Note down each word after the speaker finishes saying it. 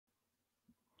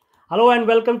Hello and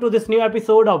welcome to this new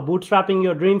episode of Bootstrapping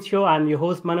Your Dreams Show. I'm your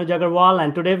host Manoj Agarwal,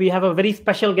 and today we have a very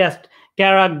special guest,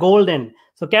 Kara Goldin.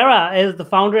 So Kara is the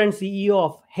founder and CEO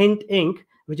of Hint Inc.,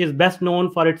 which is best known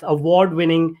for its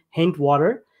award-winning Hint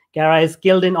Water. Kara is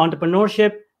skilled in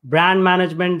entrepreneurship, brand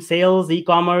management, sales,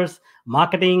 e-commerce,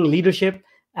 marketing, leadership,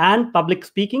 and public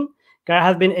speaking. Kara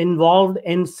has been involved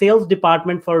in sales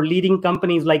department for leading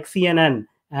companies like CNN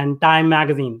and Time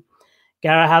Magazine.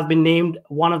 Kara has been named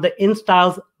one of the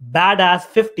InStyle's Badass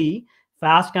 50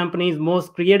 Fast Company's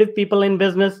most creative people in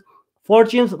business,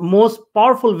 Fortune's most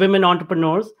powerful women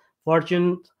entrepreneurs,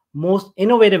 Fortune's most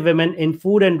innovative women in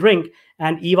food and drink,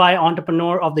 and EY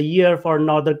Entrepreneur of the Year for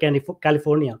Northern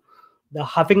California. The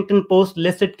Huffington Post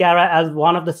listed Kara as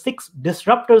one of the 6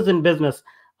 disruptors in business,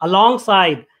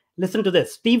 alongside, listen to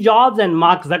this, Steve Jobs and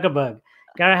Mark Zuckerberg.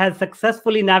 Kara has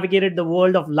successfully navigated the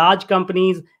world of large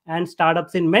companies and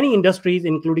startups in many industries,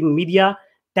 including media,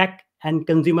 tech, and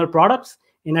consumer products.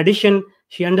 In addition,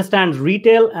 she understands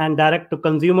retail and direct to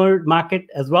consumer market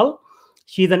as well.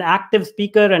 She's an active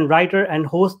speaker and writer and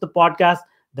hosts the podcast,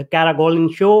 The Kara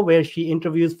Goldin Show, where she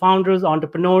interviews founders,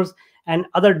 entrepreneurs, and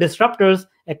other disruptors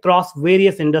across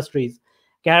various industries.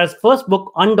 Kara's first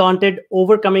book, Undaunted: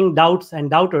 Overcoming Doubts and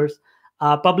Doubters,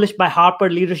 published by Harper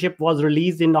Leadership, was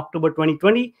released in October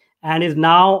 2020 and is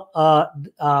now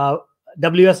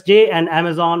WSJ and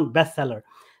Amazon bestseller.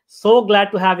 So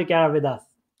glad to have you, Kara, with us.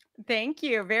 Thank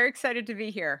you. Very excited to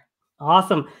be here.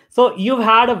 Awesome. So you've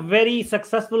had a very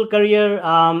successful career,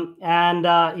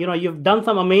 and you've done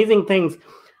some amazing things.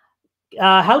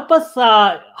 Help us.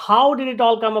 How did it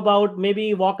all come about?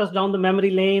 Maybe walk us down the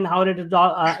memory lane. How did it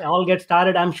all get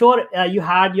started? I'm sure you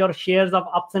had your shares of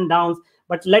ups and downs,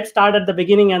 but let's start at the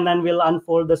beginning and then we'll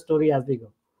unfold the story as we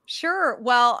go. Sure.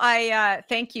 Well, I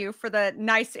thank you for the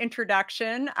nice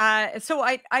introduction. So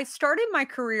I started my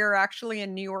career actually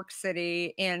in New York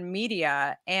City in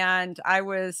media, and I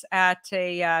was at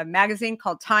a magazine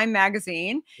called Time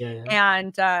Magazine,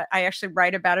 and I actually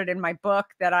write about it in my book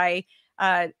that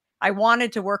I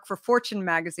wanted to work for Fortune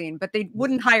magazine, but they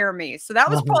wouldn't hire me. So that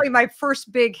was probably my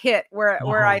first big hit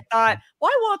where I thought,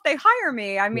 why won't they hire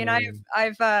me? I mean,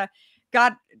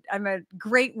 I'm a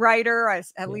great writer.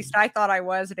 At least I thought I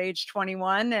was at age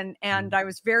 21, and I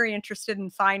was very interested in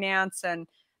finance, and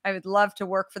I would love to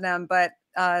work for them, but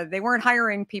they weren't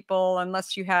hiring people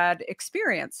unless you had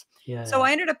experience. So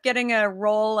I ended up getting a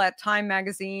role at Time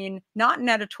Magazine, not in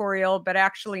editorial, but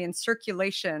actually in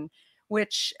circulation,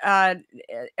 which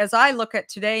as I look at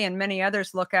today and many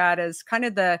others look at as kind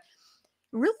of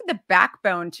really the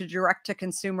backbone to direct to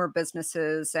consumer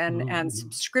businesses and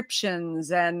subscriptions.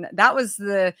 And that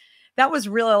was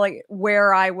really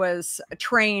where I was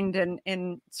trained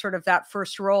in sort of that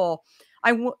first role.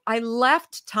 I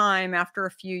left Time after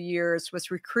a few years, was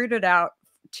recruited out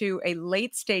to a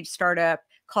late stage startup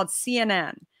called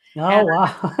CNN.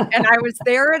 Wow. And I was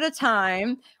there at a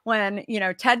time when,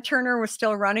 Ted Turner was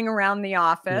still running around the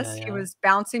office. He was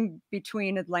bouncing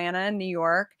between Atlanta and New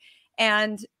York.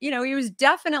 And, he was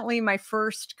definitely my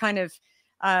first kind of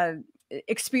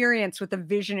experience with a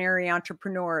visionary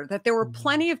entrepreneur, that there were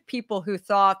plenty of people who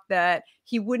thought that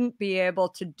he wouldn't be able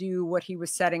to do what he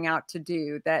was setting out to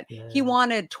do, that he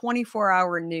wanted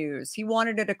 24-hour news. He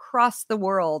wanted it across the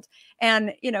world.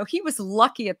 And, he was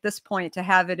lucky at this point to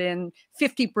have it in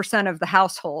 50% of the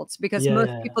households because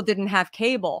most people didn't have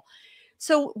cable.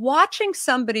 So watching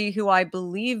somebody who I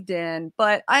believed in,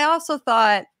 but I also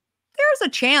thought, there's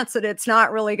a chance that it's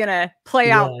not really going to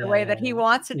play out the way that he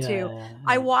wants it to.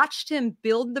 I watched him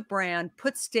build the brand,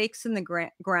 put stakes in the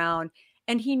ground,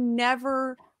 and he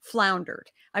never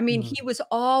floundered. I mean, he was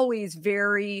always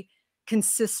very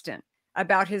consistent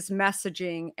about his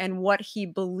messaging and what he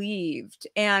believed.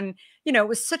 And, it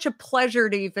was such a pleasure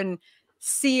to even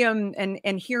see him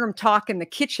and hear him talk in the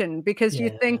kitchen, because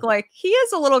you think like he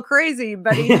is a little crazy,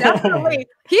 but he definitely,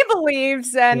 he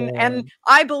believes and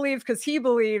I believe because he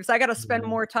believes. I got to spend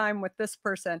more time with this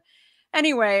person.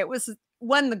 Anyway, it was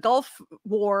when the Gulf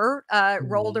War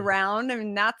rolled around. I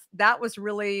mean, that was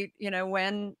really,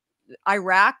 when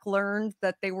Iraq learned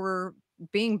that they were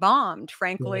being bombed,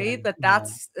 frankly,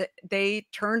 they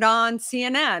turned on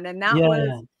CNN, and that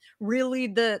was really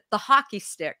the hockey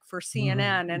stick for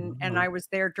CNN. And I was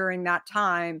there during that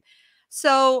time.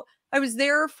 So I was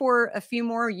there for a few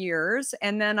more years,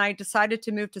 and then I decided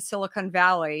to move to Silicon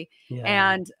Valley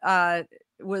and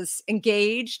was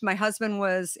engaged. My husband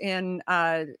was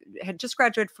had just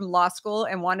graduated from law school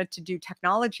and wanted to do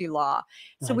technology law.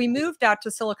 So we moved out to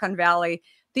Silicon Valley.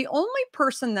 The only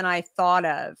person that I thought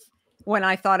of when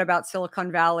I thought about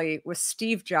Silicon Valley was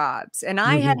Steve Jobs. And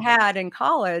I had in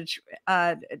college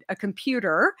a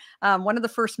computer, one of the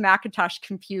first Macintosh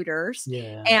computers.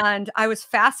 Yeah. And I was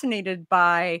fascinated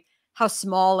by how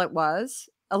small it was,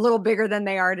 a little bigger than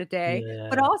they are today,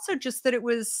 but also just that it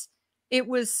was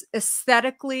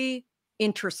aesthetically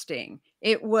interesting.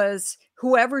 It was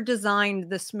whoever designed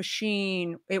this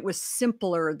machine, it was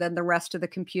simpler than the rest of the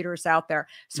computers out there.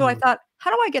 So I thought, how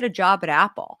do I get a job at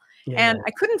Apple? And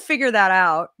I couldn't figure that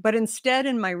out. But instead,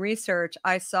 in my research,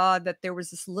 I saw that there was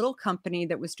this little company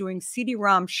that was doing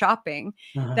CD-ROM shopping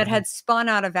that had spun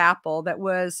out of Apple that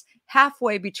was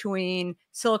halfway between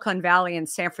Silicon Valley and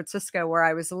San Francisco, where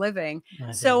I was living.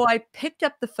 So I picked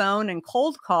up the phone and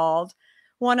cold called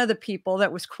one of the people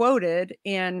that was quoted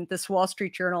in this Wall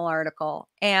Street Journal article.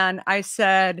 And I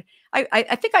said, I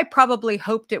think I probably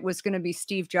hoped it was going to be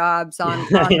Steve Jobs on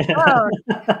the phone,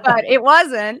 but it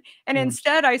wasn't. And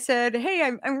instead I said, hey,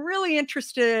 I'm really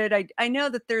interested. I know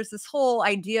that there's this whole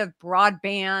idea of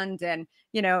broadband and,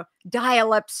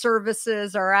 dial-up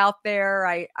services are out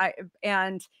there.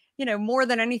 And more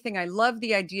than anything, I love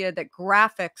the idea that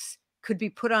graphics could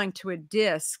be put onto a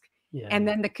disc. And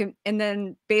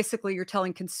then basically you're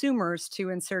telling consumers to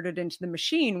insert it into the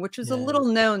machine, which was a little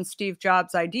known Steve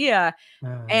Jobs idea.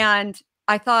 And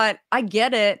I thought, I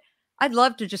get it. I'd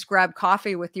love to just grab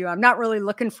coffee with you. I'm not really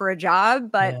looking for a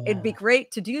job, but it'd be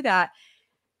great to do that.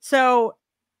 So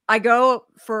I go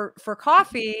for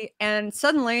coffee, and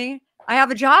suddenly I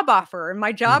have a job offer. And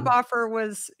my job offer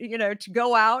was, to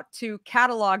go out to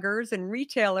catalogers and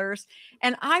retailers.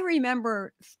 And I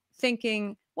remember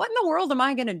thinking, what in the world am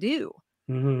I going to do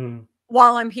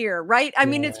while I'm here? Right. I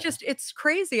mean, it's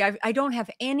crazy. I don't have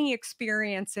any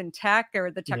experience in tech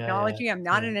or the technology. I'm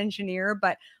not an engineer,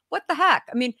 but what the heck?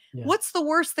 I mean, what's the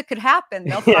worst that could happen?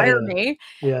 They'll fire me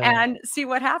and see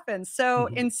what happens. So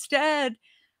instead,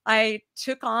 I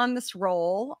took on this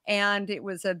role, and it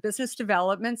was a business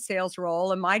development sales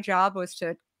role. And my job was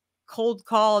to cold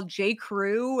call J.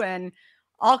 Crew and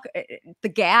all the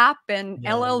Gap and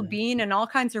LL Bean and all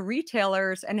kinds of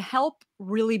retailers, and help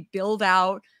really build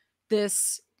out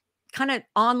this kind of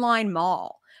online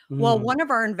mall. Well, one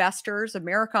of our investors,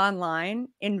 America Online,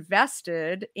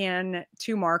 invested in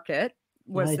To Market,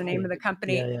 was the name of the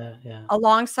company,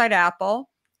 alongside Apple.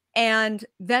 And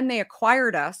then they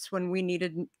acquired us when we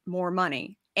needed more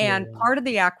money. And part of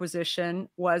the acquisition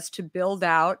was to build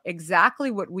out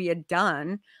exactly what we had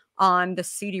done on the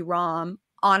CD-ROM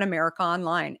on America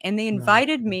Online. And they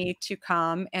invited me to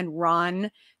come and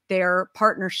run their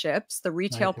partnerships, the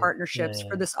retail partnerships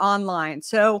for this online.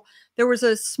 So there was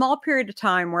a small period of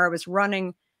time where I was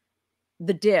running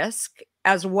the disc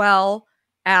as well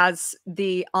as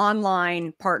the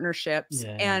online partnerships.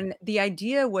 And the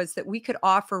idea was that we could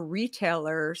offer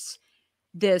retailers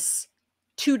this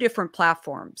 2 different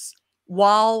platforms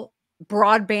while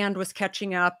broadband was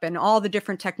catching up and all the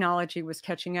different technology was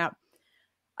catching up.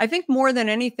 I think more than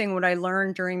anything, what I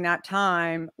learned during that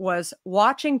time was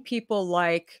watching people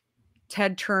like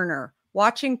Ted Turner,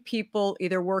 watching people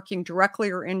either working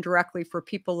directly or indirectly for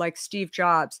people like Steve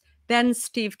Jobs, then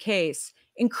Steve Case,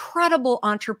 incredible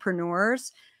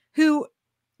entrepreneurs who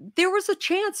there was a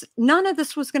chance none of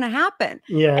this was going to happen.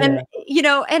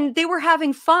 And they were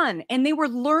having fun, and they were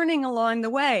learning along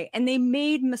the way, and they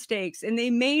made mistakes, and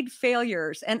they made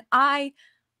failures. And I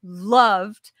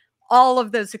loved all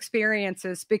of those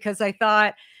experiences, because I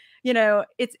thought,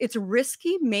 it's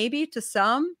risky maybe to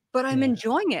some, but I'm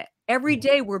enjoying it. Every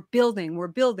day we're building,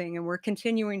 and we're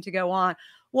continuing to go on.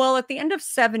 Well, at the end of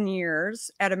 7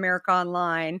 years at America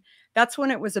Online, that's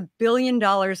when it was $1 billion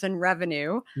in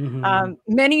revenue.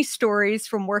 Many stories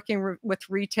from working with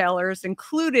retailers,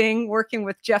 including working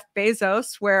with Jeff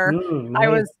Bezos, where I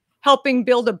was helping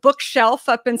build a bookshelf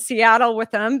up in Seattle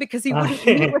with him, because he wouldn't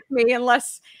meet with me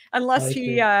unless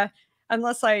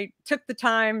I took the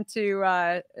time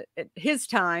to his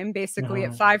time, basically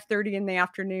at 5:30 in the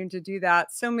afternoon, to do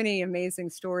that. So many amazing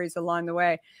stories along the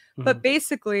way. But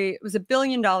basically, it was $1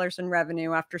 billion in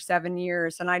revenue after 7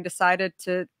 years, and I decided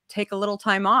to take a little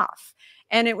time off.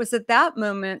 And it was at that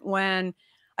moment when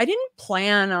I didn't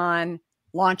plan on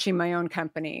launching my own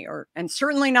company, and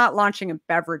certainly not launching a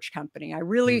beverage company. I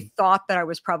really thought that I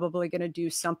was probably going to do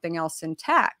something else in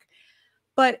tech.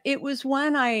 But it was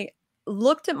when I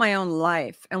looked at my own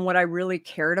life and what I really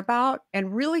cared about,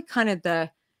 and really kind of the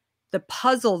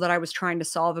puzzle that I was trying to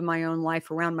solve in my own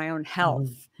life around my own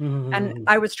health. And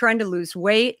I was trying to lose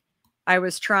weight. I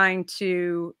was trying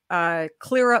to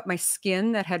clear up my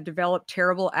skin that had developed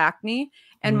terrible acne,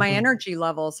 and my energy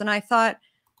levels. And I thought,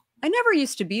 I never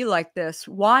used to be like this.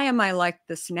 Why am I like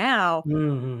this now?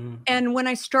 And when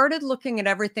I started looking at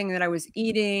everything that I was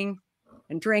eating,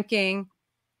 and drinking,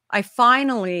 I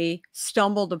finally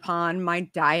stumbled upon my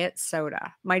diet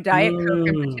soda, my Diet Coke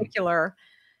in particular.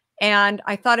 And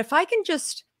I thought, if I can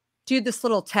just do this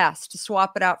little test to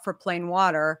swap it out for plain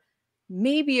water,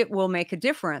 maybe it will make a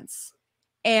difference.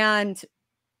 And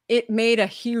it made a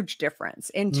huge difference.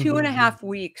 In 2.5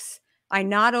 weeks, I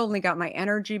not only got my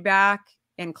energy back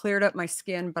and cleared up my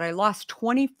skin, but I lost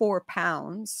 24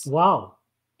 pounds. Wow.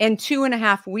 In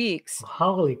 2.5 weeks.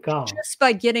 Holy cow. Just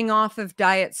by getting off of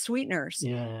diet sweeteners.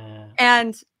 Yeah.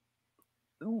 And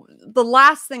the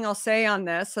last thing I'll say on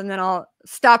this, and then I'll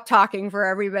stop talking for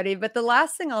everybody, but the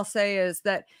last thing I'll say is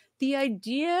that the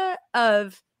idea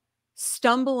of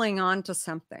stumbling onto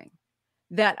something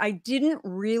that I didn't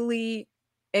really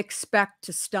expect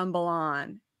to stumble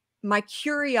on, my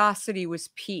curiosity was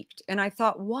piqued. And I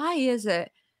thought, why is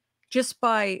it just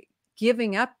by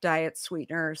giving up diet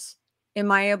sweeteners am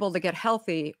I able to get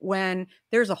healthy when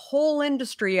there's a whole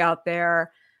industry out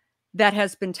there that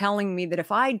has been telling me that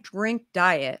if I drink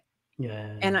diet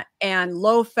and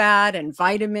low fat and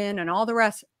vitamin and all the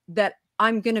rest, that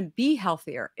I'm going to be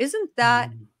healthier? Isn't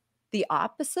that the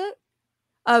opposite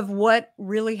of what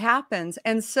really happens?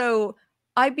 And so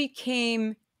I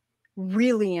became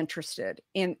really interested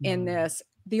in this.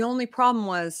 The only problem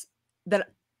was that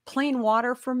plain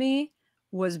water for me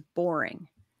was boring.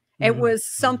 It was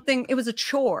something, it was a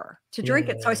chore to drink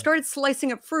it. So I started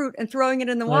slicing up fruit and throwing it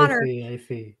in the water. I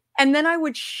see. And then I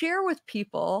would share with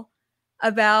people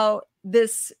about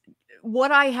this,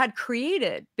 what I had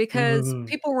created, because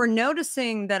people were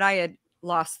noticing that I had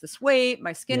lost this weight,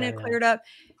 my skin had cleared up,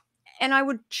 and I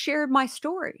would share my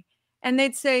story. And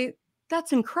they'd say,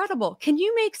 that's incredible. Can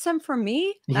you make some for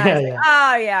me? And I was like,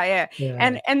 oh, yeah.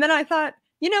 And then I thought,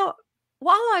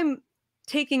 while I'm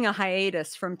taking a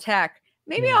hiatus from tech,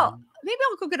 maybe I'll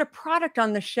go get a product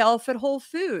on the shelf at Whole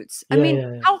Foods. I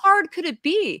mean, how hard could it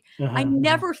be? I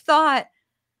never thought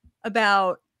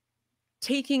about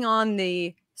taking on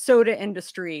the soda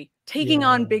industry, taking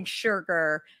on Big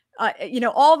Sugar,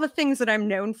 all the things that I'm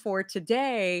known for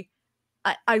today.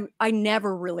 I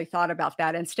never really thought about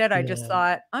that. Instead, I just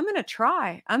thought, I'm going to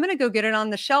try. I'm going to go get it on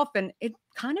the shelf, and it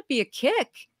kind of be a kick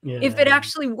if it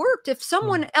actually worked, if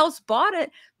someone else bought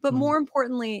it, but more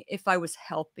importantly, if I was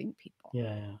helping people.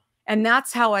 And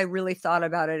that's how I really thought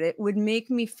about it. It would make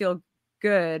me feel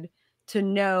good to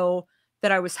know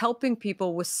that I was helping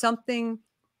people with something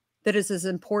that is as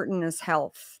important as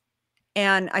health.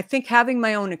 And I think having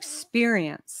my own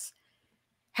experience,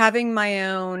 having my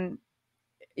own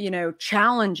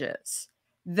challenges,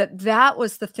 that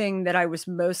was the thing that I was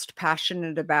most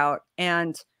passionate about.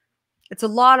 And it's a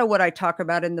lot of what I talk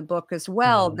about in the book as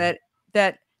well,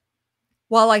 that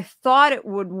while I thought it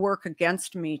would work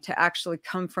against me to actually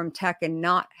come from tech and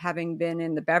not having been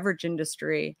in the beverage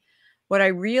industry, what I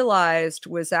realized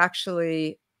was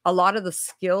actually a lot of the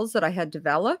skills that I had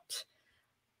developed,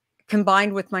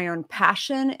 combined with my own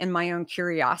passion and my own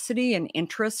curiosity and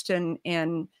interest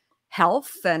in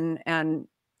health and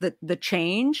the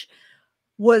change,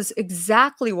 was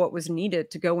exactly what was needed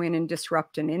to go in and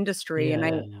disrupt an industry. And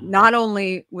I not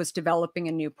only was developing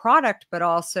a new product, but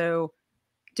also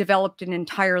developed an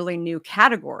entirely new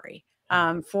category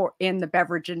for in the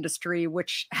beverage industry,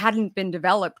 which hadn't been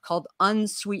developed, called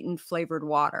unsweetened flavored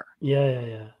water.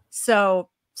 So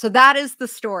that is the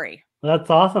story. That's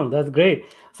awesome. That's great.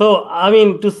 So, I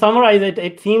mean, to summarize it,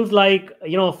 it seems like,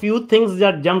 a few things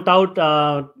that jumped out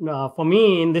for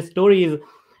me in this story is,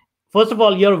 first of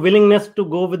all, your willingness to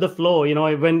go with the flow.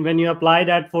 When you applied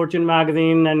at Fortune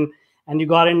magazine and you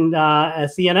got in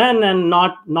CNN and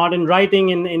not in writing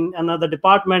in another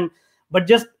department, but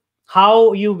just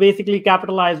how you basically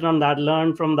capitalized on that,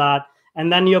 learned from that.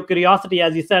 And then your curiosity,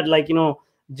 as you said,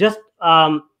 just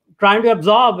trying to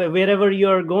absorb wherever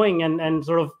you're going and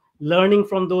sort of learning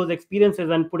from those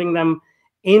experiences and putting them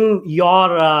in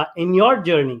your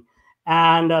journey.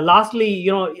 And lastly,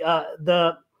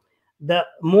 the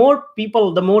more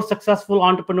people, the more successful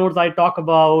entrepreneurs I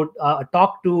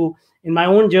talk to in my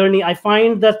own journey, I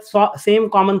find that same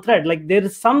common thread. Like, there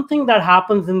is something that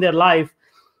happens in their life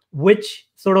which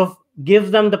sort of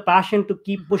gives them the passion to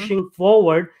keep pushing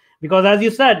forward. Because as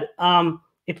you said,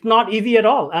 it's not easy at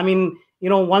all. I mean,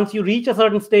 once you reach a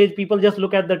certain stage, people just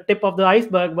look at the tip of the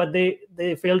iceberg, but they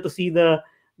fail to see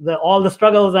all the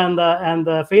struggles and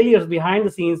the failures behind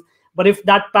the scenes. But if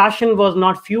that passion was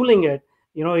not fueling it,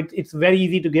 it's very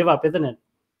easy to give up, isn't it?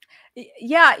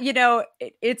 Yeah,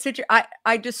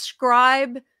 I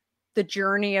describe the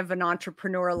journey of an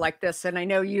entrepreneur like this, and I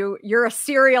know you're a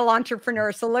serial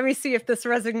entrepreneur, so let me see if this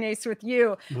resonates with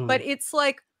you. But it's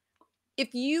like,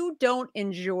 if you don't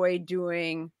enjoy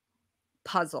doing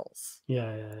puzzles,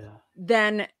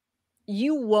 then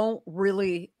you won't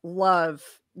really love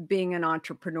being an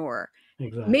entrepreneur.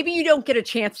 Exactly. Maybe you don't get a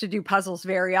chance to do puzzles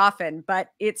very often, but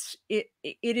it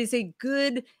is a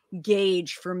good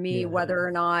gauge for me whether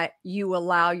or not you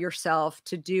allow yourself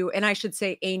to do, and I should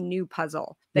say, a new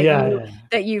puzzle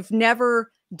that you've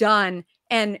never done.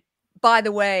 And by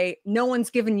the way, no one's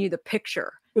given you the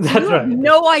picture. So you have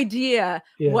no idea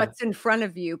what's in front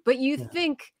of you, but you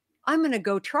think, I'm going to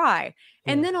go try.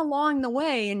 And then along the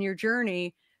way in your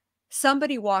journey,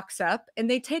 somebody walks up and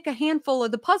they take a handful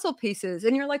of the puzzle pieces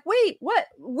and you're like, wait, what?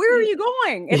 Where are you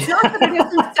going? It's not that it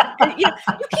isn't,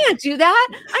 you can't do that.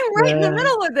 I'm right in the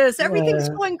middle of this. Everything's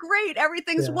going great.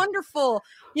 Everything's wonderful.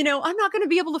 I'm not going to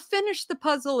be able to finish the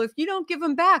puzzle if you don't give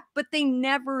them back, but they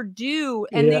never do.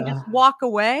 And they just walk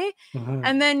away.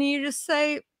 And then you just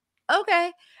say,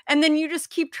 okay. And then you just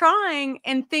keep trying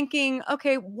and thinking,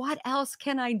 okay, what else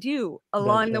can I do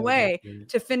along the way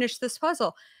to finish this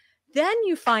puzzle? Then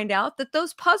you find out that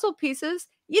those puzzle pieces,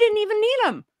 you didn't even need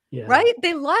them, right?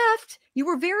 They left. You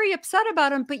were very upset about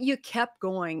them, but you kept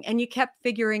going and you kept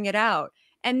figuring it out.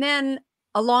 And then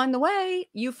along the way,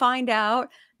 you find out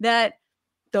that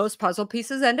those puzzle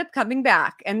pieces end up coming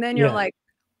back. And then you're like,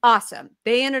 awesome.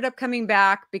 They ended up coming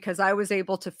back because I was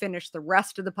able to finish the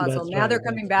rest of the puzzle. Now they're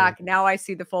coming back. Now I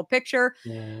see the full picture.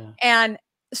 And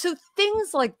so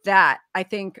things like that, I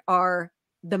think, are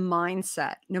the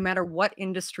mindset, no matter what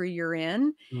industry you're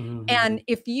in. And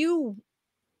if you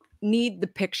need the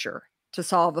picture to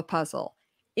solve a puzzle,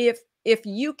 if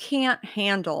you can't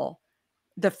handle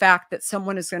the fact that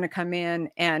someone is going to come in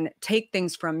and take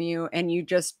things from you and you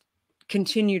just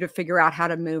continue to figure out how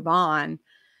to move on,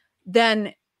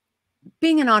 then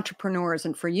being an entrepreneur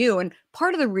isn't for you. And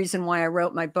part of the reason why I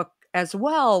wrote my book as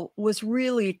well was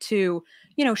really to,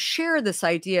 share this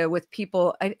idea with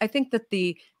people. I think that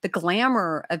the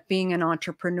glamour of being an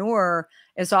entrepreneur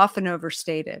is often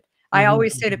overstated. I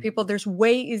always say to people, there's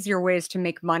way easier ways to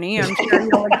make money. I'm sure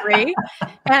you'll agree.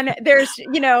 And there's,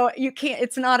 you can't,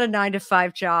 it's not a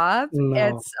 9-to-5 job.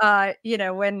 No. It's,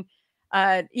 when,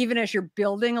 even as you're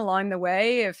building along the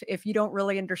way, if you don't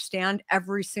really understand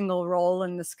every single role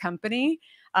in this company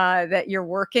that you're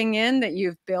working in, that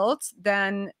you've built,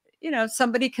 then,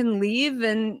 somebody can leave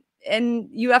and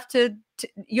you have to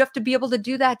be able to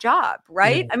do that job,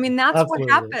 right? I mean, that's what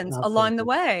happens along the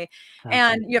way.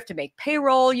 And you have to make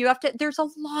payroll. There's a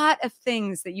lot of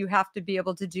things that you have to be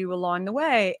able to do along the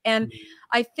way. And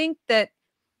I think that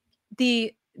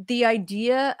the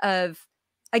idea of,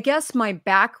 I guess, my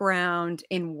background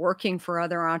in working for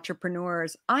other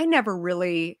entrepreneurs, I never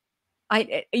really,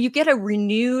 you get a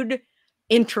renewed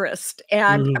interest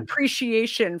and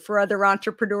appreciation for other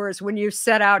entrepreneurs when you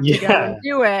set out to go and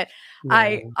do it.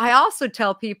 I also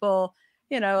tell people,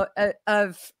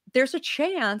 there's a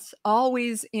chance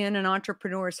always in an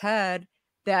entrepreneur's head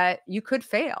that you could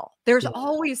fail. There's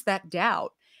always that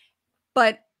doubt.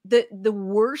 But the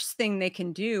worst thing they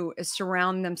can do is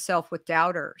surround themselves with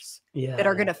doubters that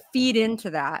are going to feed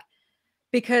into that.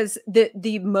 Because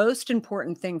the most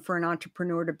important thing for an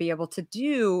entrepreneur to be able to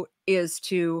do is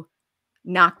to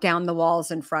knock down the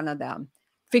walls in front of them,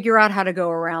 figure out how to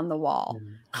go around the wall,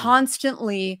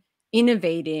 constantly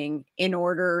innovating in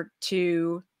order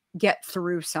to get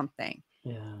through something.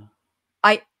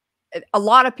 A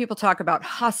lot of people talk about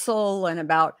hustle and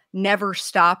about never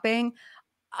stopping.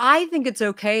 I think it's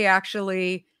okay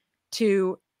actually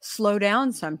to slow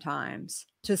down sometimes,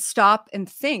 to stop and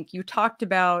think. You talked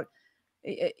about,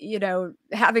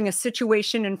 having a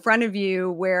situation in front of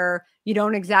you where you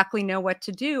don't exactly know what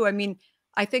to do. I mean,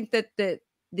 I think that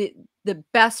the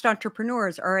best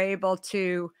entrepreneurs are able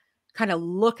to kind of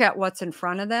look at what's in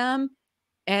front of them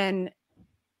and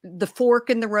the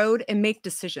fork in the road and make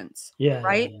decisions.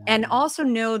 Right. And also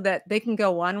know that they can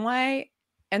go one way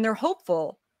and they're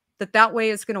hopeful that that way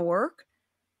is going to work.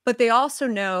 But they also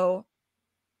know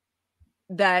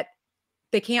that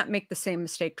they can't make the same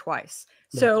mistake twice.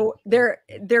 So they're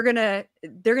going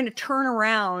to turn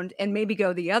around and maybe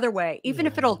go the other way, even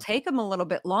if it'll take them a little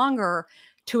bit longer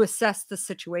to assess the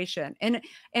situation.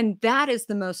 And that is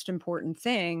the most important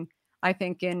thing, I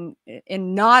think, in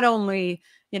not only,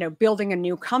 building a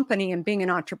new company and being an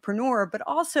entrepreneur, but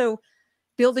also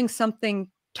building something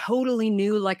totally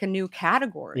new, like a new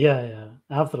category.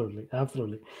 Absolutely.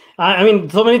 I mean,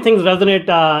 so many things resonate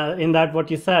in that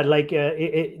what you said. Like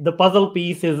the puzzle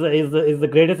piece is the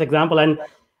greatest example, and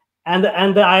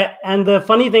the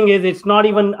funny thing is, it's not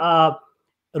even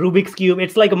Rubik's cube.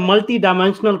 It's like a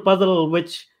multi-dimensional puzzle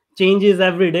which changes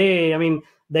every day. I mean,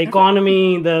 the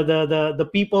economy, the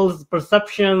people's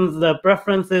perceptions, the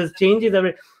preferences changes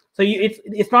every. So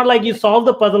it's not like you solve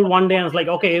the puzzle one day and it's like,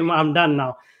 okay, I'm done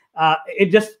now.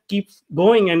 it just keeps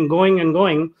going and going and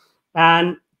going.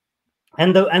 And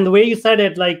the way you said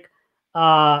it, like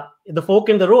the fork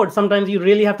in the road, sometimes you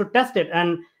really have to test it,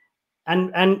 and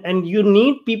you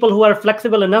need people who are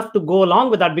flexible enough to go along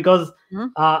with that, because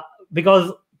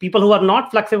because people who are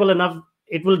not flexible enough,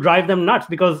 it will drive them nuts,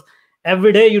 because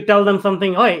every day you tell them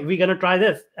something, oh, hey, we're going to try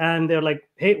this, and they're like,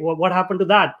 hey, what happened to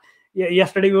that?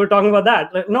 Yesterday we were talking about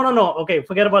that. Like, no, okay,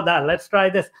 forget about that, let's try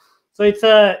this. So it's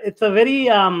a very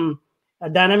a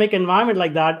dynamic environment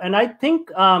like that. And I think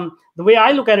the way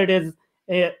I look at it is,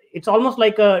 it's almost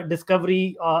like a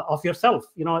discovery of yourself,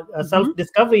 a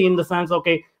self-discovery, in the sense,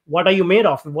 okay, what are you made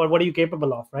of? What are you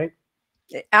capable of, right?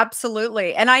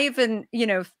 Absolutely. And I even,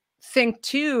 think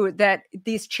too that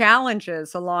these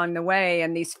challenges along the way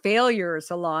and these failures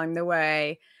along the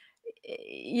way,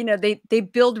 they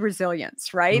build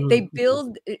resilience, right? They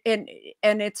build, and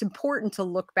it's important to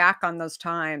look back on those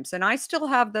times. And I still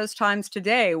have those times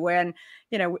today when,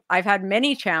 I've had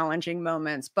many challenging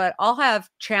moments, but I'll have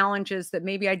challenges that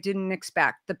maybe I didn't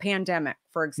expect. The pandemic,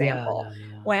 for example,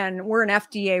 when we're an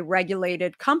FDA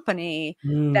regulated company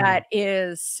that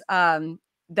is,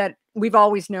 that we've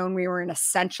always known we were an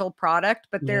essential product,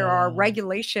 but there are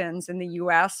regulations in the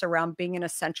US around being an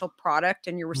essential product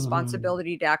and your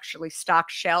responsibility to actually stock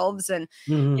shelves and,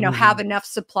 have enough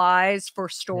supplies for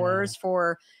stores,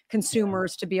 for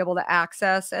consumers to be able to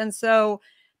access. And so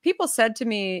people said to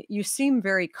me, you seem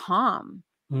very calm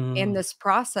in this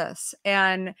process.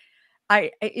 And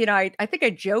I think I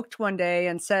joked one day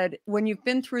and said, when you've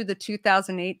been through the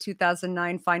 2008,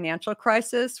 2009 financial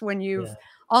crisis, when you've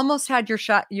almost had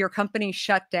your company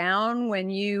shut down, when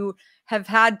you have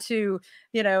had to,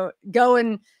 go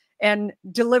and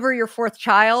deliver your fourth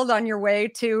child on your way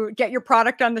to get your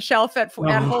product on the shelf at Whole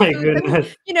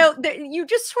Foods, you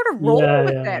just sort of roll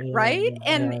with it, right?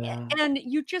 And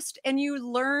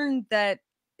you learn that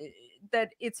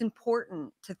it's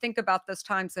important to think about those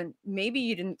times, and maybe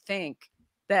you didn't think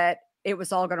that it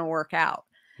was all going to work out,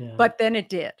 but then it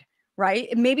did. Right?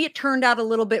 Maybe it turned out a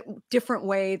little bit different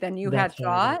way than you had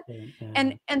thought.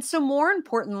 And so more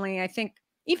importantly, I think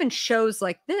even shows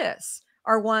like this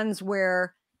are ones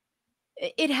where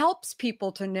it helps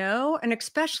people to know, and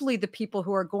especially the people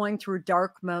who are going through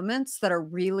dark moments that are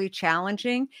really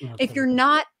challenging. If you're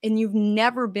not, and you've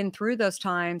never been through those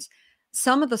times,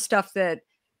 some of the stuff that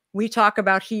we talk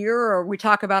about here or we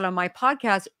talk about on my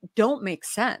podcast don't make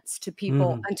sense to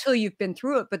people until you've been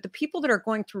through it. But the people that are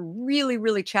going through really,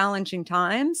 really challenging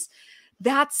times,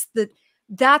 that's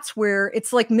where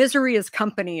it's like misery is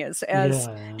company, as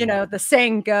the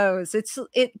saying goes. It's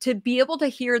to be able to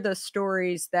hear those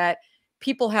stories that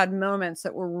people had moments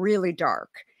that were really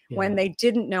dark when they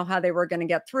didn't know how they were going to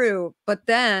get through, but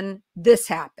then this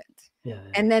happened,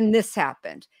 and then this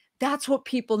happened. That's what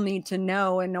people need to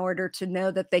know in order to know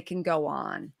that they can go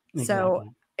on.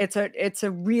 So it's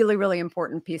a really, really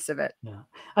important piece of it.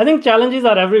 I think challenges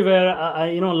are everywhere.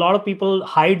 A lot of people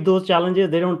hide those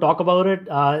challenges. They don't talk about it.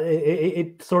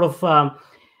 It sort of,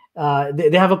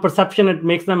 they have a perception it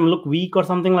makes them look weak or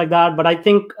something like that. But I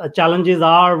think challenges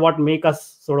are what make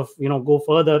us sort of, go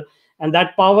further. And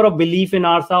that power of belief in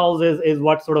ourselves is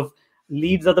what sort of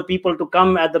leads other people to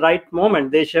come at the right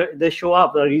moment. They show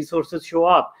up, the resources show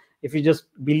up, if you just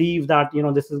believe that,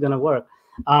 this is going to work.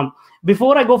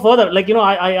 Before I go further,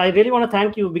 I really want to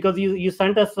thank you, because you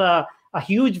sent us a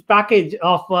huge package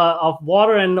of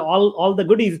water and all the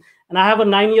goodies. And I have a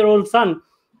 9-year-old son.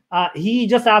 He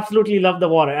just absolutely loved the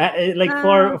water.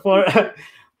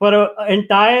 For an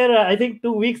entire, I think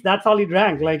 2 weeks, that's all he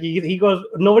drank. Like he goes,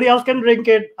 nobody else can drink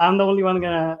it. I'm the only one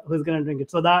who's gonna drink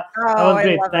it. So that was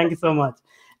great. Thank you so much.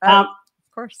 Of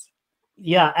course.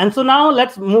 Yeah. And so now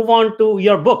let's move on to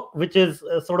your book, which is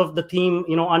sort of the theme,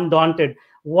 Undaunted.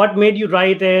 What made you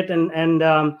write it? And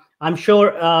I'm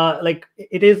sure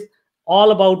it is all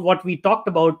about what we talked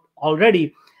about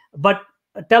already, but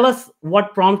tell us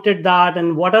what prompted that,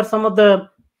 and what are some of the,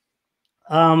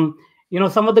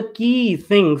 some of the key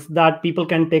things that people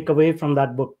can take away from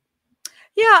that book?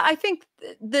 Yeah, I think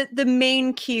the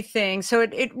main key thing, so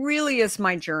it really is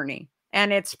my journey,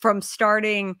 and it's from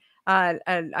starting.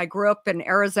 I grew up in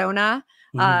Arizona,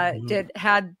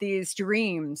 had these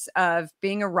dreams of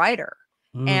being a writer.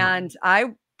 And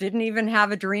I didn't even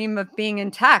have a dream of being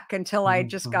in tech until I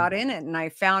just got in it and I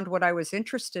found what I was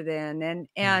interested in.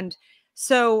 And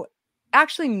so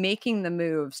actually making the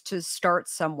moves to start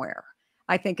somewhere,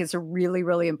 I think, is a really,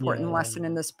 really important lesson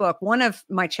in this book. One of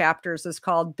my chapters is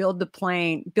called Build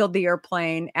the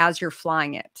Airplane as You're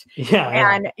Flying It.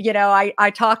 And, I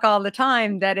talk all the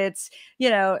time that it's,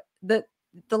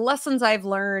 the lessons I've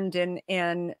learned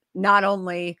in not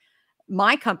only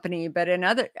my company, but in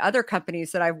other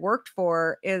companies that I've worked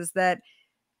for, is that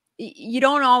you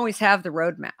don't always have the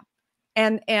roadmap.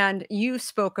 And you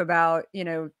spoke about,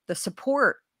 the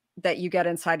support that you get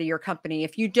inside of your company.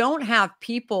 If you don't have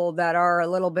people that are a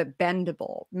little bit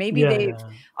bendable, maybe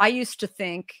I used to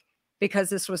think, because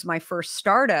this was my first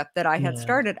startup that I had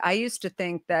started, I used to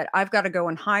think that I've got to go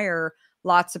and hire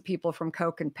lots of people from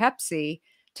Coke and Pepsi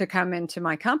to come into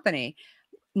my company.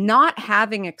 Not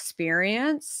having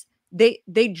experience, they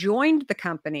joined the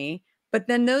company, but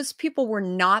then those people were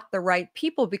not the right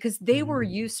people because they were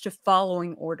used to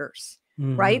following orders,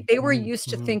 right? They were used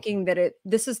to thinking that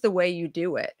this is the way you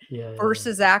do it,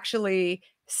 versus actually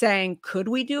saying, could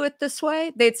we do it this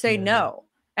way? They'd say no.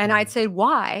 And I'd say,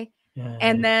 why?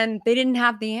 And then they didn't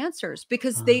have the answers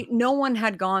because no one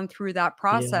had gone through that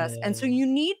process. And so you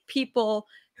need people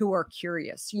who are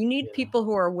curious. You need people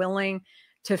who are willing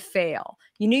to fail.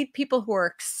 You need people who are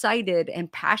excited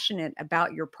and passionate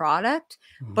about your product,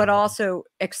 but also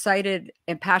excited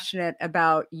and passionate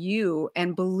about you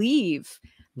and believe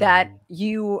that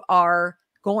you are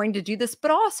going to do this,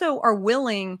 but also are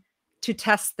willing to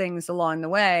test things along the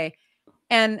way.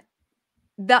 And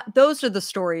those are the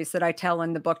stories that I tell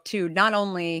in the book too, not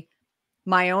only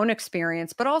my own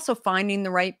experience, but also finding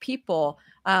the right people,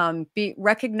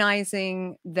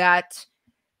 recognizing that,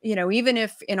 even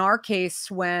if in our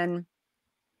case, when,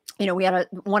 we had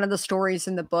one of the stories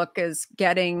in the book is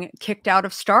getting kicked out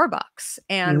of Starbucks,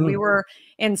 and we were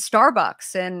in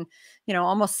Starbucks and,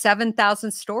 almost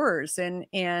 7,000 stores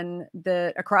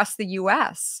across the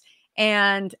US.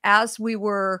 And as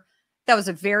that was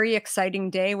a very exciting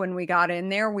day when we got in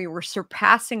there. We were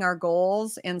surpassing our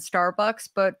goals in Starbucks,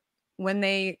 but when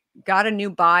they got a new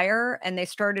buyer and they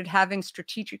started having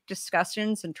strategic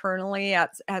discussions internally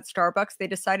at Starbucks, they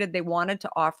decided they wanted to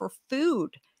offer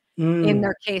food in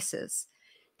their cases.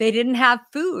 They didn't have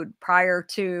food prior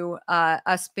to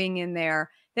us being in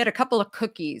there. They had a couple of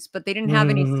cookies, but they didn't have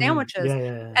any sandwiches.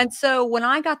 And so when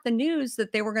I got the news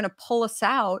that they were going to pull us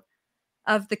out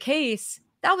of the case,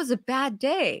 that was a bad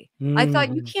day. I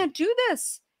thought, you can't do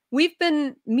this. We've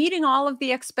been meeting all of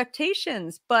the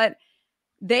expectations, but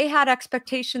they had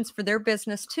expectations for their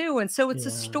business too. And so it's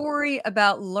a story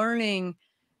about learning.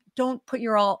 Don't put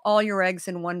all your eggs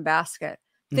in one basket.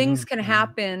 Things can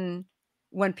happen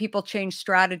when people change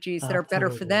strategies that are better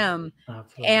for them.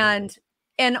 And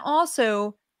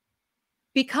also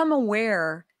become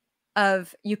aware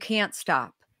of, you can't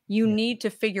stop. You need to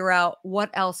figure out, what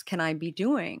else can I be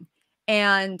doing?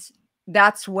 And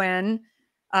that's when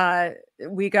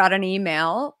we got an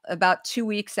email about 2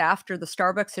 weeks after the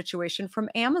Starbucks situation from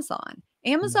Amazon.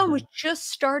 Amazon was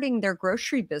just starting their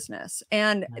grocery business,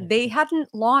 and they hadn't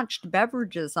launched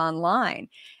beverages online.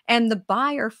 And the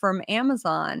buyer from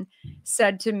Amazon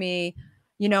said to me,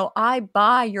 I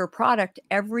buy your product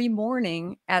every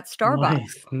morning at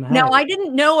Starbucks. Now, I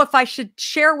didn't know if I should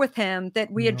share with him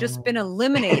that we had just been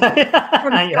eliminated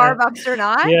from Starbucks or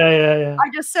not. I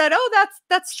just said, oh,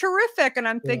 that's terrific. And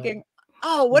I'm thinking,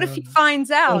 oh, what if he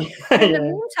finds out? In the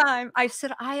meantime, I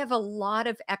said, I have a lot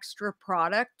of extra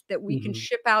product that we can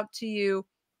ship out to you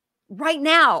right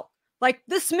now. Like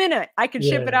this minute, I can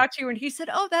ship it out to you. And he said,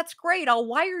 oh, that's great. I'll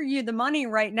wire you the money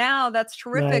right now. That's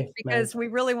terrific, because we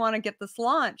really want to get this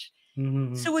launched.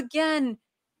 So again,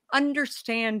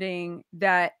 understanding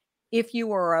that if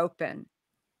you are open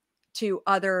to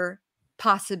other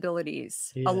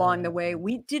possibilities along the way,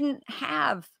 we didn't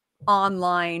have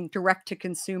online direct to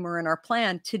consumer in our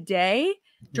plan. Today,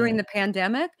 during the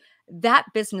pandemic, that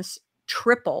business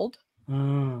tripled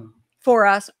for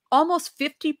us. Almost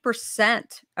 50%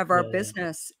 of our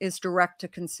business is direct to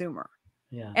consumer.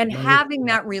 And having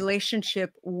that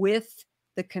relationship with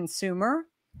the consumer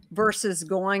versus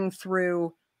going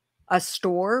through a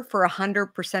store for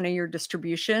 100% of your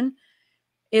distribution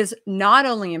is not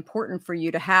only important for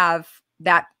you to have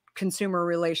that consumer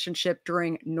relationship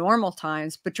during normal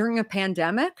times, but during a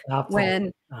pandemic,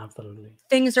 when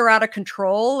things are out of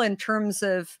control in terms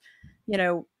of,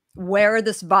 where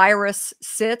this virus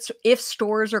sits, if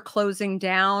stores are closing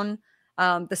down,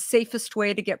 the safest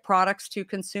way to get products to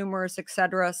consumers,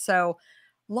 etc. So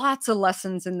lots of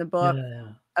lessons in the book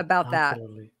about that.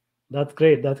 That's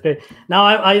great. That's great. Now,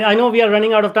 I know we are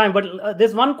running out of time, but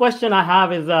there's one question I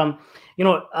have is, the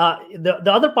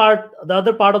other part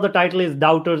of the title is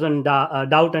doubters and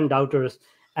doubt and doubters.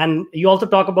 And you also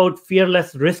talk about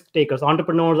fearless risk takers.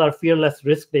 Entrepreneurs are fearless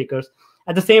risk takers.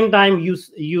 At the same time,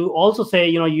 you also say,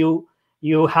 you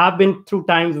have been through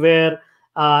times where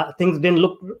things didn't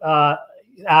look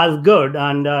as good,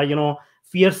 and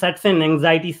fear sets in,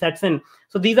 anxiety sets in.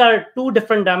 So these are two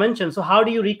different dimensions. So how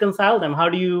do you reconcile them? How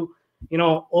do you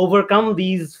overcome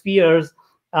these fears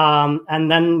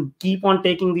and then keep on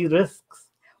taking these risks?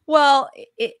 Well,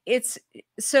 it's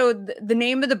so the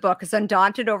name of the book is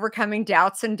Undaunted: Overcoming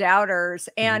Doubts and Doubters.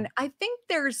 And I think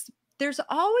there's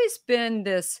always been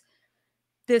this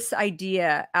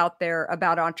idea out there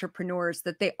about entrepreneurs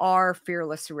that they are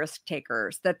fearless risk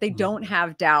takers, that they don't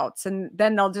have doubts, and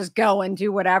then they'll just go and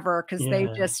do whatever because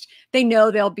they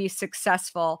know they'll be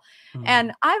successful.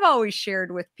 And I've always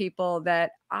shared with people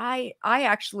that I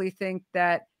actually think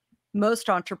that most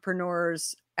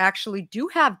entrepreneurs actually do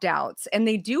have doubts and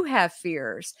they do have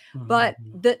fears, but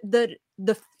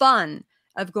the fun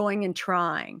of going and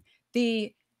trying,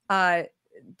 the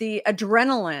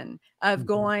adrenaline of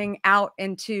going out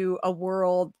into a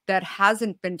world that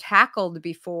hasn't been tackled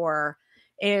before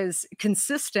is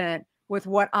consistent with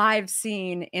what I've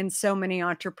seen in so many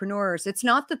entrepreneurs. It's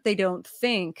not that they don't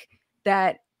think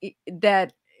that they're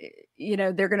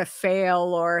going to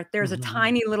fail, or there's a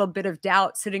tiny little bit of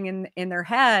doubt sitting in their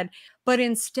head, but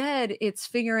instead it's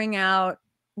figuring out,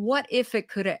 what if it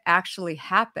could actually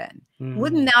happen?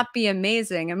 Wouldn't that be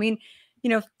amazing? I mean,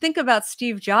 think about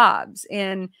Steve Jobs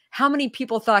and how many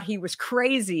people thought he was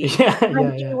crazy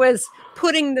when he was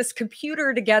putting this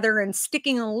computer together and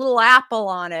sticking a little apple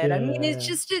on it. I mean, it's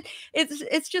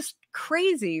just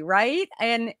crazy, right?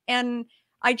 And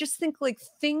I just think, like,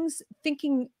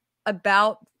 thinking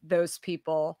about those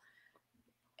people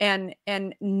and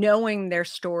knowing their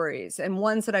stories, and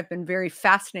ones that I've been very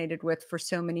fascinated with for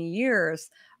so many years,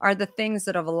 are the things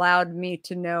that have allowed me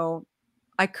to know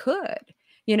I could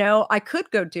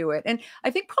go do it. And I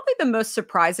think probably the most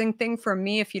surprising thing for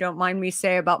me, if you don't mind me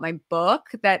say, about my book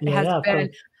that has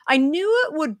been, I knew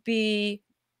it would be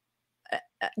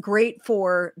great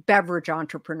for beverage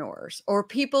entrepreneurs or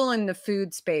people in the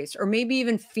food space, or maybe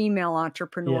even female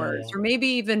entrepreneurs, or maybe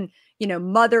even,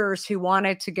 mothers who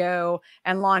wanted to go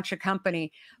and launch a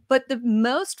company. But the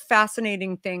most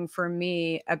fascinating thing for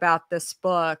me about this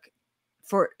book,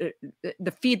 for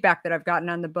the feedback that I've gotten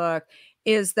on the book,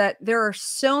 is that there are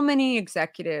so many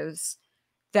executives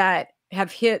that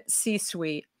have hit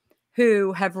C-suite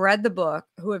who have read the book,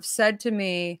 who have said to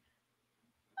me,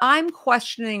 I'm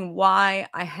questioning why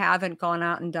I haven't gone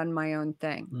out and done my own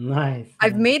thing. Nice.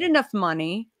 I've made enough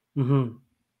money.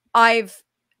 I'm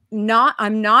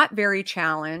not very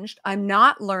challenged. I'm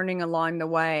not learning along the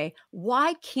way.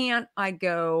 Why can't I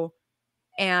go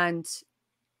and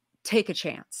take a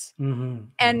chance?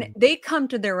 And they come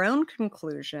to their own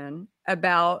conclusion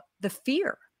about the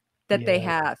fear that they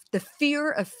have, the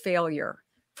fear of failure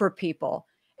for people.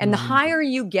 And the higher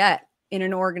you get in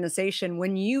an organization,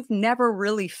 when you've never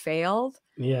really failed,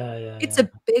 it's a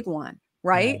big one,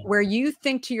 right? Where you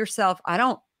think to yourself, I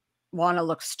don't want to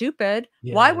look stupid.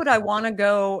 Why would I want to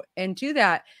go and do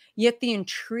that? Yet the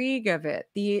intrigue of it,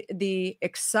 the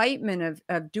excitement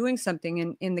of doing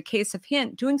something, in the case of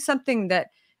Hint, doing something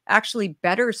that actually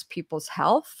betters people's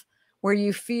health, where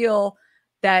you feel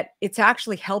that it's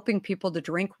actually helping people to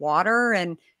drink water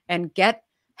and get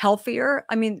healthier.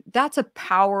 I mean, that's a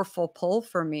powerful pull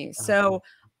for me. So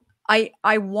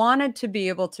I wanted to be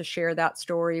able to share that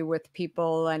story with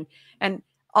people. And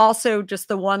also, just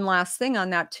the one last thing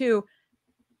on that too,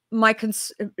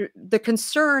 the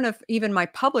concern of even my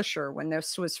publisher when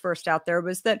this was first out there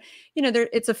was that,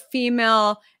 it's a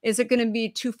female, is it going to be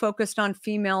too focused on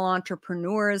female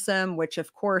entrepreneurism, which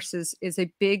of course is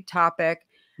a big topic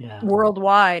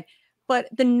worldwide. But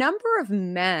the number of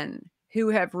men who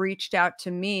have reached out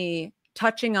to me,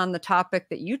 touching on the topic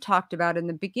that you talked about in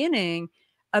the beginning,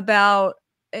 about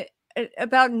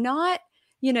not,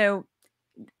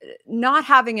 not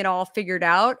having it all figured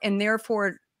out, and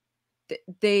therefore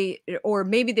or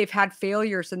maybe they've had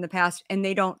failures in the past and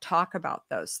they don't talk about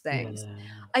those things.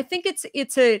 I think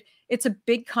it's a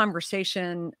big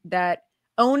conversation, that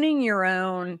owning your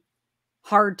own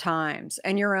hard times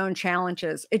and your own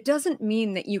challenges, it doesn't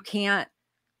mean that you can't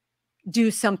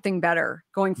do something better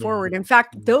going forward. In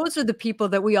fact, those are the people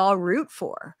that we all root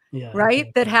for,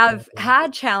 right? That have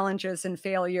had challenges and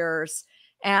failures,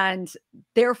 and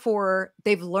therefore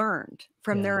they've learned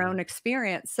from their own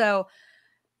experience. So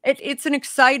it's an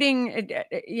exciting,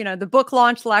 the book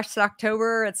launched last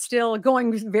October. It's still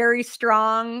going very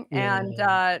strong and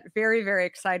very, very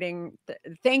exciting.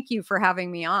 Thank you for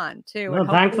having me on too. No,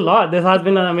 thanks a lot. This has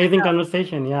been an amazing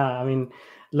conversation. I mean,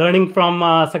 learning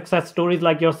from success stories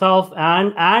like yourself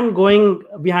and going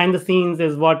behind the scenes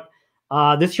is what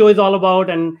this show is all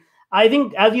about. And I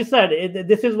think, as you said,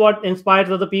 this is what inspires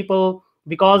other people,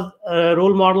 because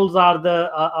role models are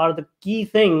the key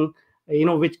thing,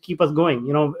 which keep us going.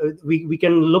 We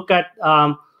can look at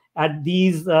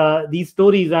these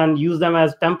stories and use them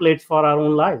as templates for our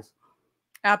own lives.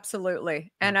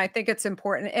 Absolutely. And I think it's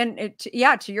important. And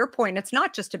to your point, it's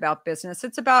not just about business.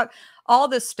 It's about all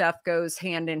this stuff goes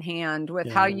hand in hand with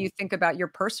how you think about your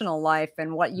personal life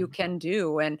and what you can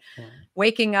do, and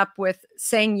waking up with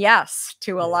saying yes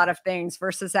to a lot of things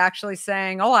versus actually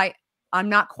saying, oh, I'm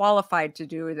not qualified to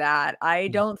do that. I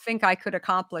don't think I could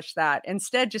accomplish that.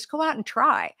 Instead, just go out and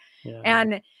try.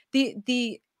 And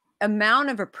the amount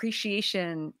of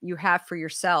appreciation you have for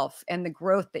yourself and the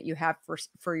growth that you have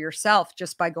for yourself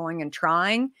just by going and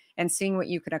trying and seeing what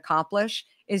you can accomplish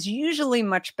is usually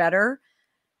much better,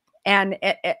 and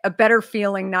a better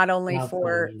feeling not only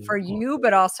for you,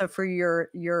 but also for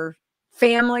your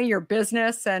family, your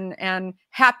business, and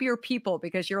happier people,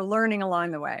 because you're learning along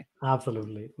the way.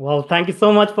 Absolutely. Well, thank you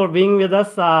so much for being with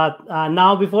us.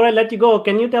 Now, before I let you go,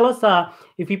 can you tell us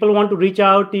if people want to reach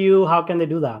out to you, how can they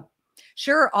do that?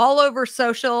 Sure. All over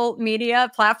social media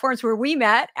platforms, where we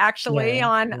met actually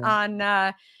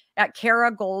at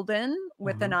Kara Goldin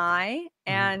with an I.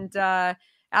 And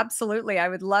absolutely, I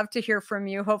would love to hear from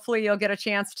you. Hopefully you'll get a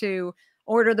chance to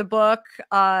order the book.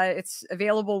 It's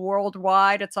available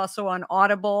worldwide. It's also on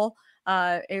Audible.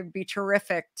 It would be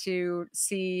terrific to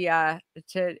see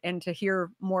to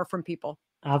hear more from people.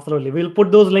 Absolutely. We'll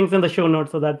put those links in the show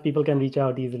notes so that people can reach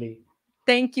out easily.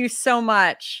 Thank you so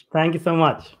much. Thank you so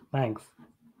much. Thanks.